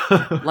joking.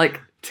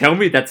 Tell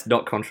me that's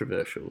not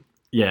controversial.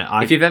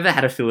 Yeah, if you've ever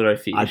had a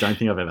fillet-o-fish, I don't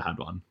think I've ever had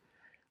one.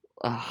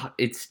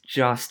 It's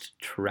just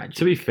tragic.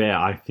 To be fair,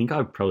 I think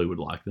I probably would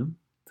like them.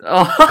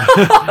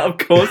 Oh, of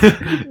course.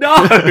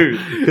 No.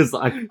 Because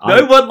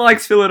no one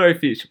likes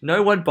fillet-o-fish.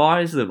 No one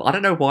buys them. I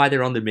don't know why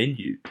they're on the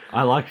menu.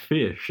 I like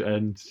fish,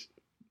 and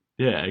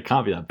it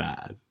can't be that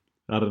bad.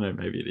 I don't know,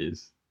 maybe it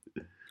is.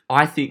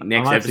 I think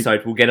next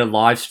episode we'll get a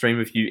live stream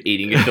of you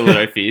eating a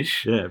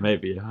fillet-o-fish. Yeah,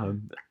 maybe.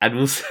 And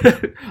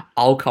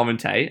I'll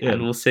commentate,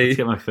 and we'll see. Let's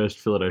get my first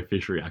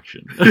fillet-o-fish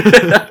reaction.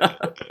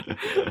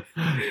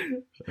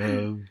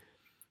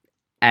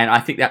 And I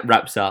think that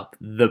wraps up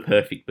the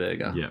perfect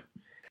burger. Yeah.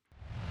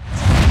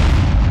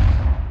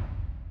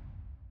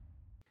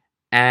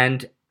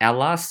 And our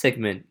last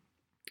segment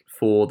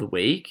for the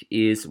week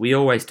is we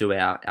always do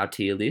our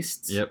tier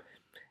lists. Yep.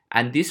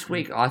 And this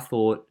week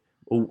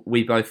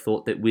we both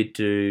thought that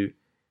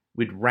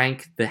we'd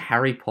rank the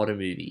Harry Potter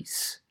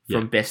movies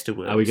from best to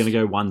worst. Are we going to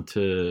go 1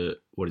 to,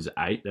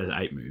 8? There's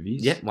 8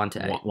 movies. Yeah, 1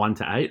 to 8. 1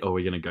 to 8, or are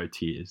we going to go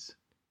tiers?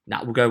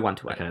 No, we'll go 1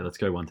 to 8. Okay, let's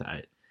go 1 to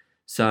 8.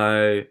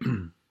 So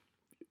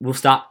we'll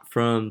start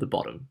from the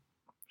bottom,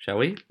 shall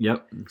we?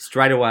 Yep.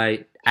 Straight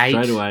away,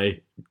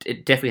 8.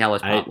 Deathly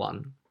Hallows Part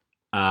 1.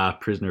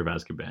 Prisoner of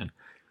Azkaban.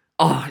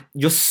 Oh,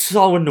 you're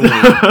so annoying.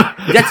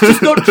 That's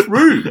just not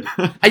true.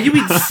 Are you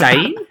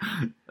insane?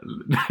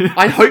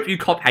 I hope you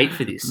cop hate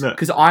for this,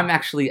 because I'm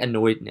actually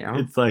annoyed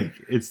now.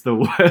 It's the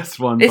worst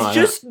one. It's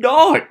just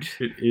not.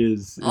 It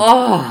is.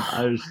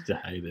 I just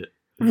hate it.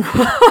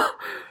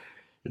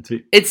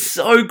 It's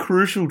so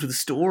crucial to the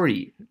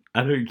story.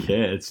 I don't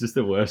care. It's just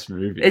the worst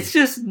movie. It's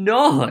just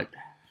not.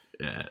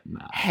 Yeah,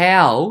 nah.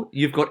 How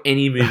you've got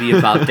any movie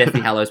above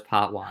Deathly Hallows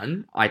Part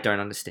 1, I don't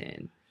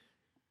understand.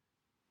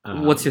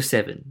 What's your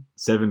 7?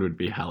 7 would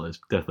be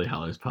Deathly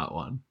Hallows Part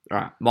 1.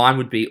 Alright, mine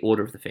would be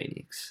Order of the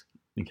Phoenix.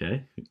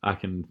 Okay, I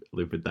can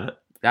live with that.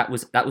 That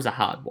was a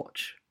hard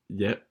watch.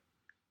 Yep.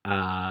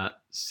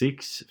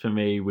 6 for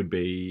me would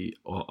be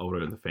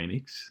Order of the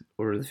Phoenix.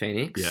 Order of the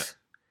Phoenix? Yeah.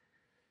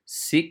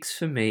 6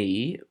 for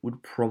me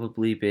would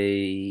probably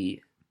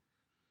be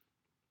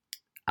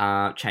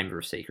Chamber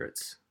of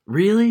Secrets.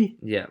 Really?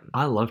 Yeah.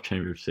 I love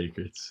Chamber of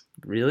Secrets.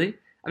 Really?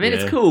 I mean,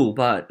 it's cool,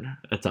 but...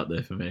 It's up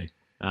there for me.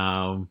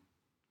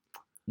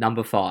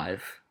 Number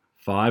 5.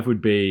 5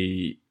 would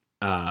be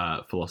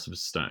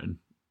Philosopher's Stone.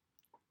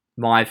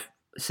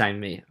 Same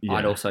me. Yeah.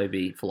 I'd also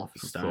be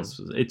Philosopher's Stone.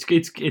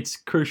 It's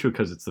crucial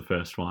because it's the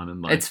first one,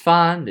 and like It's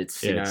fun.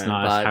 It's it's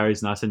nice. but...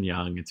 Harry's nice and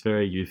young. It's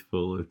very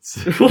youthful.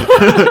 It's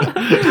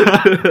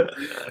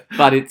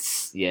but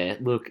it's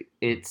Look,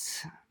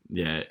 it's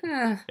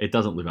it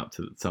doesn't live up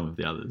to some of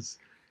the others.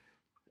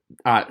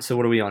 All right. So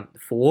what are we on?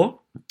 4?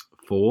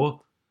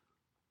 4.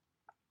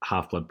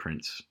 Half-Blood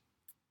Prince.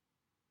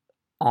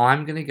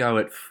 I'm gonna go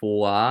at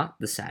 4.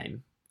 The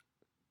same.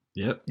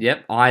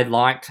 Yep. I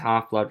liked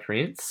Half-Blood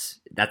Prince.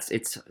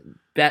 It's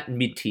about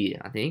mid-tier,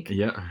 I think.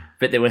 Yep.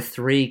 But there were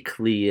 3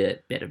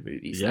 clear better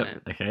movies than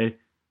it. Okay.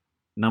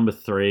 Number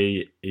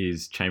 3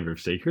 is Chamber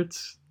of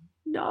Secrets.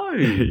 No.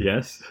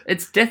 Yes.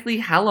 It's Deathly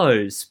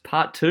Hallows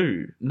Part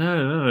 2.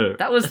 No.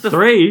 That was the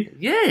 3.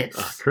 Yes.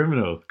 Oh,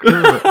 criminal.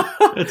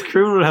 It's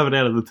criminal to have it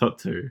out of the top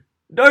 2.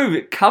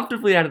 No,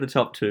 comfortably out of the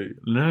top 2.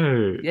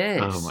 No.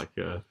 Yes. Oh my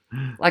god.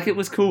 Like, it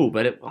was cool,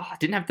 but it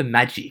didn't have the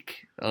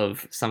magic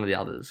of some of the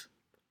others.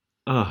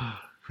 Oh.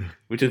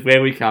 Which is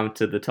where we come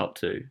to the top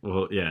 2.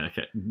 Well, yeah,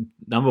 okay.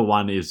 Number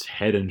 1 is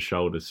Head and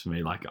Shoulders for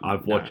me. Like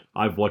I've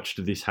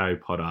watched this Harry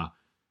Potter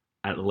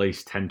at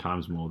least 10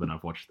 times more than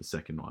I've watched the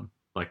second one.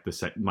 Like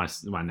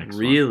my next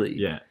one. Really?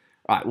 Yeah.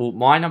 All right. Well,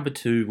 my number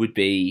 2 would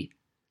be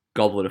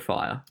Goblet of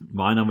Fire.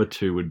 My number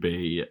 2 would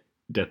be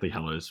Deathly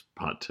Hallows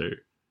Part 2.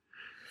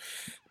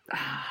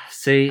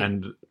 See,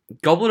 and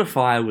Goblet of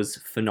Fire was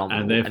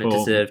phenomenal, and it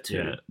deserved to.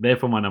 Yeah,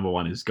 therefore, my number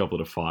 1 is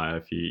Goblet of Fire.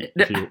 If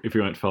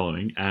you weren't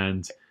following,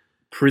 and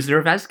Prisoner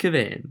of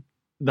Azkaban.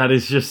 That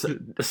is just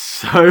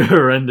so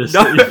horrendous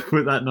that you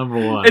put that number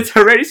 1. It's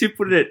horrendous you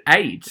put it at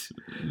 8.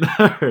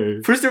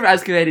 No. Prisoner of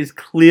Azkaban is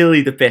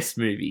clearly the best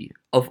movie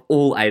of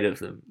all 8 of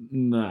them.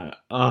 No.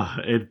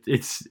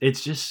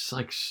 It's just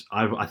like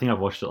I think I've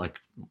watched it like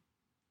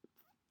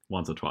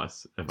once or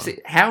twice ever. See,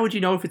 how would you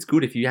know if it's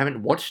good if you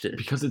haven't watched it?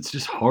 Because it's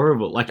just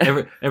horrible. Like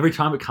every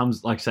time it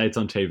comes, like say it's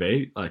on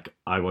TV, like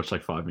I watch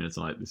like 5 minutes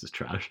and I'm like, this is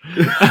trash.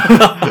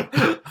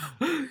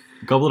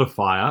 Goblet of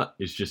Fire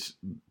is just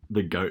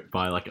the GOAT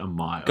by like a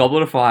mile.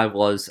 Goblet of Fire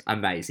was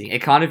amazing. It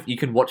kind of, you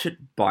can watch it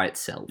by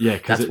itself. Yeah,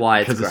 that's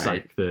why it's great. It's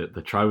like the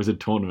Triwizard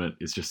Tournament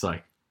is just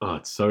like, oh,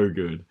 it's so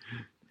good.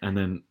 And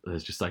then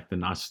there's just like the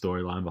nice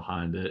storyline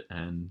behind it,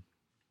 and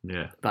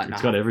yeah,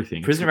 it's got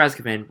everything. Prisoner of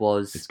Azkaban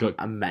was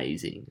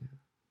amazing.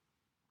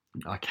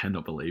 I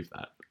cannot believe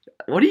that.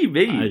 What do you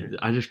mean?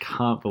 I just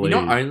can't believe.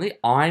 Not only,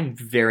 I'm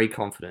very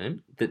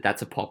confident that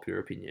that's a popular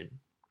opinion.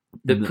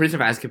 The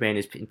Prisoner of Azkaban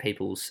is in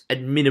people's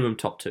at minimum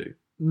top 2.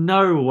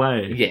 No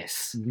way.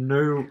 Yes.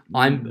 No.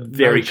 I'm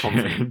very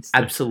confident.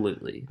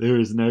 Absolutely. There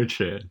is no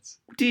chance.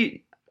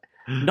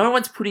 No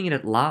one's putting it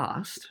at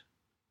last.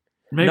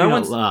 Maybe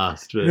not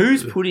last. But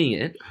who's putting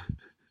it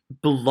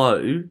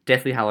below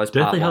Deathly Hallows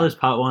Part 1? Deathly Hallows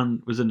Part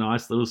 1 was a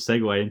nice little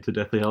segue into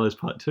Deathly Hallows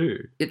Part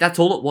 2. That's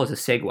all it was, a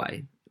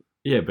segue.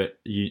 Yeah, but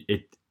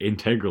it's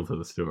integral to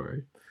the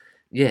story.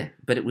 Yeah,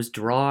 but it was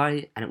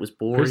dry and it was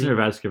boring. Prisoner of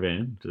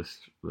Azkaban, just...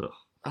 Ugh.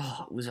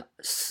 Oh, it was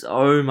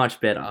so much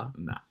better.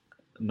 Nah,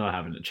 not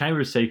having it.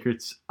 Chamber of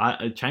Secrets.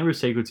 Chamber of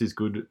Secrets is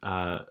good.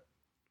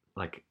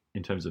 Like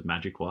in terms of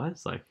magic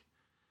wise, like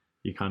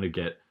you kind of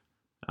get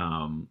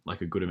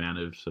like a good amount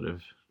of sort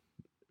of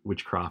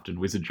witchcraft and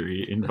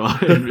wizardry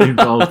involved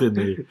in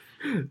the.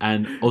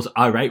 And also,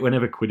 I rate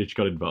whenever Quidditch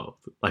got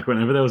involved. Like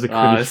whenever there was a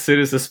Quidditch, as soon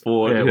as the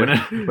sport. Yeah,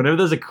 whenever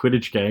there's a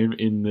Quidditch game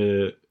in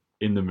the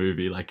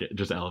movie, like it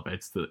just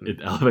elevates the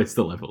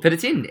level. But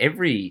it's in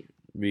every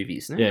movie,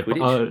 isn't it? Yeah,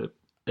 Quidditch?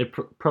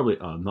 Probably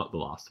not the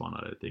last one,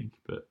 I don't think,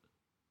 but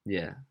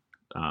yeah,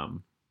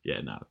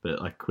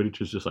 but like Quidditch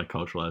is just like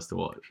culturalized to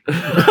watch. Do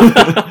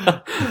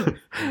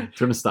you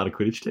want to start a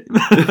Quidditch team?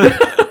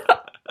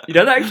 You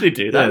don't actually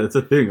do that. Yeah, that's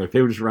a thing. Like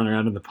people just run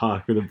around in the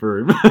park with a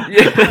broom.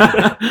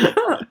 Yeah.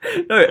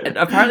 No, and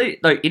apparently,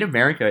 like in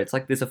America, it's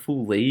like there's a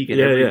full league and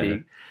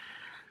everything.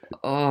 Yeah.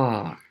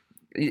 Oh.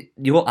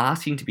 You're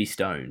asking to be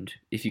stoned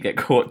if you get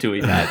caught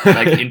doing that,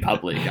 like in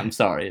public. I'm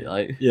sorry,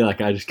 like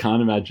I just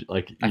can't imagine.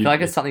 Like I feel like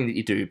it's something that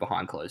you do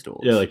behind closed doors.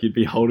 Yeah, like you'd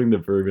be holding the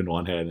broom in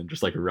one hand and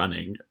just like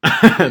running,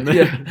 and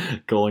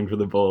then calling for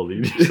the ball.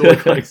 You just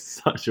look like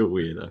such a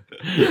weirdo.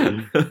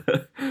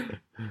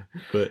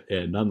 But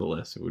yeah,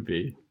 nonetheless,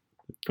 it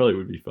probably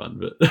would be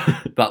fun.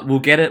 But we'll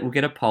get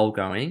a poll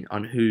going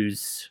on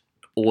whose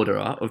order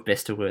of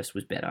best to worst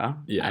was better.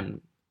 Yeah.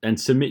 And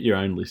submit your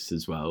own lists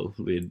as well.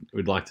 We'd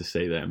like to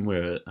see them.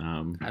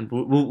 And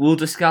we'll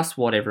discuss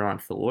what everyone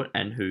thought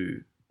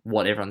and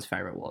what everyone's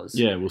favorite was.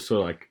 Yeah, we'll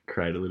sort of like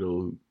create a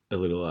little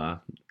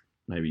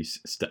maybe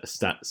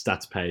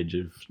stats page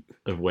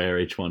of where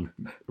each one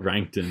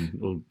ranked, and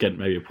we'll get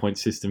maybe a point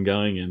system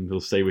going, and we'll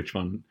see which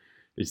one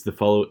is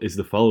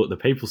the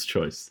people's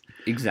choice.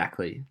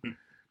 Exactly.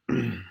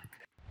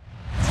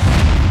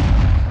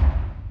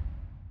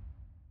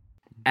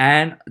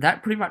 And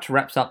that pretty much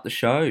wraps up the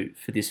show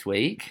for this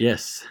week.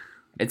 Yes.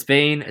 It's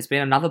been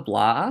another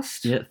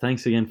blast. Yeah,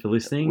 thanks again for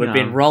listening. We've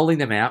been rolling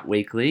them out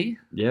weekly.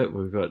 Yeah,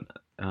 we've got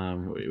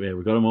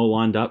them all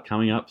lined up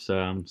coming up,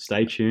 so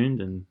stay tuned.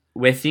 And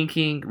we're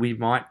thinking we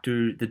might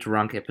do the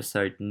drunk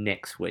episode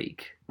next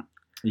week.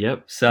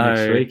 Yep. So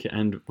next week,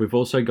 and we've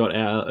also got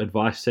our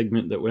advice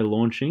segment that we're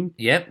launching.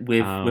 Yep,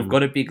 we've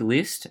got a big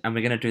list, and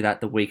we're going to do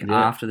that the week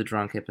after the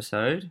drunk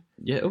episode.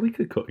 Yeah, or we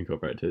could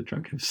incorporate it to the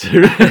drunk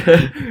episode.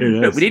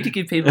 Who knows? We need to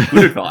give people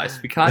good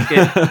advice. We can't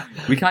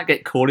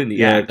get caught in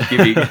the act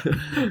giving.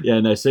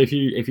 So if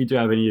you do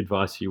have any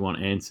advice you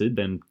want answered,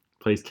 then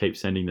please keep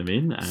sending them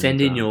in. And, send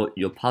in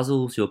your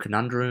puzzles, your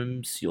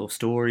conundrums, your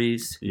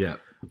stories. Yeah,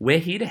 we're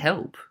here to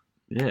help.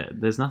 Yeah,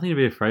 there's nothing to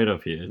be afraid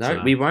of here.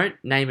 No, we won't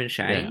name and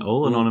shame. Yeah,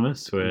 all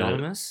anonymous. We're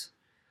anonymous,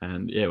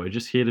 and yeah, we're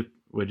just here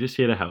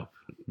to help.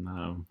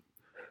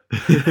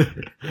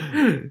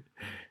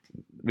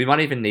 We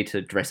might even need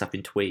to dress up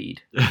in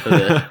tweed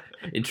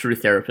in true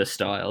therapist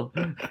style.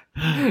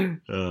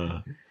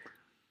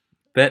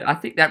 But I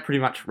think that pretty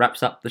much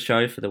wraps up the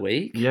show for the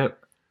week. Yep.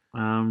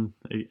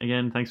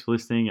 Again, thanks for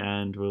listening,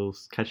 and we'll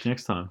catch you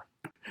next time.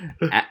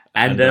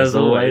 And as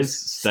always,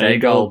 stay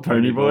gold,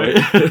 pony boy.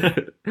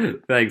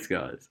 Thanks,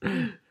 guys.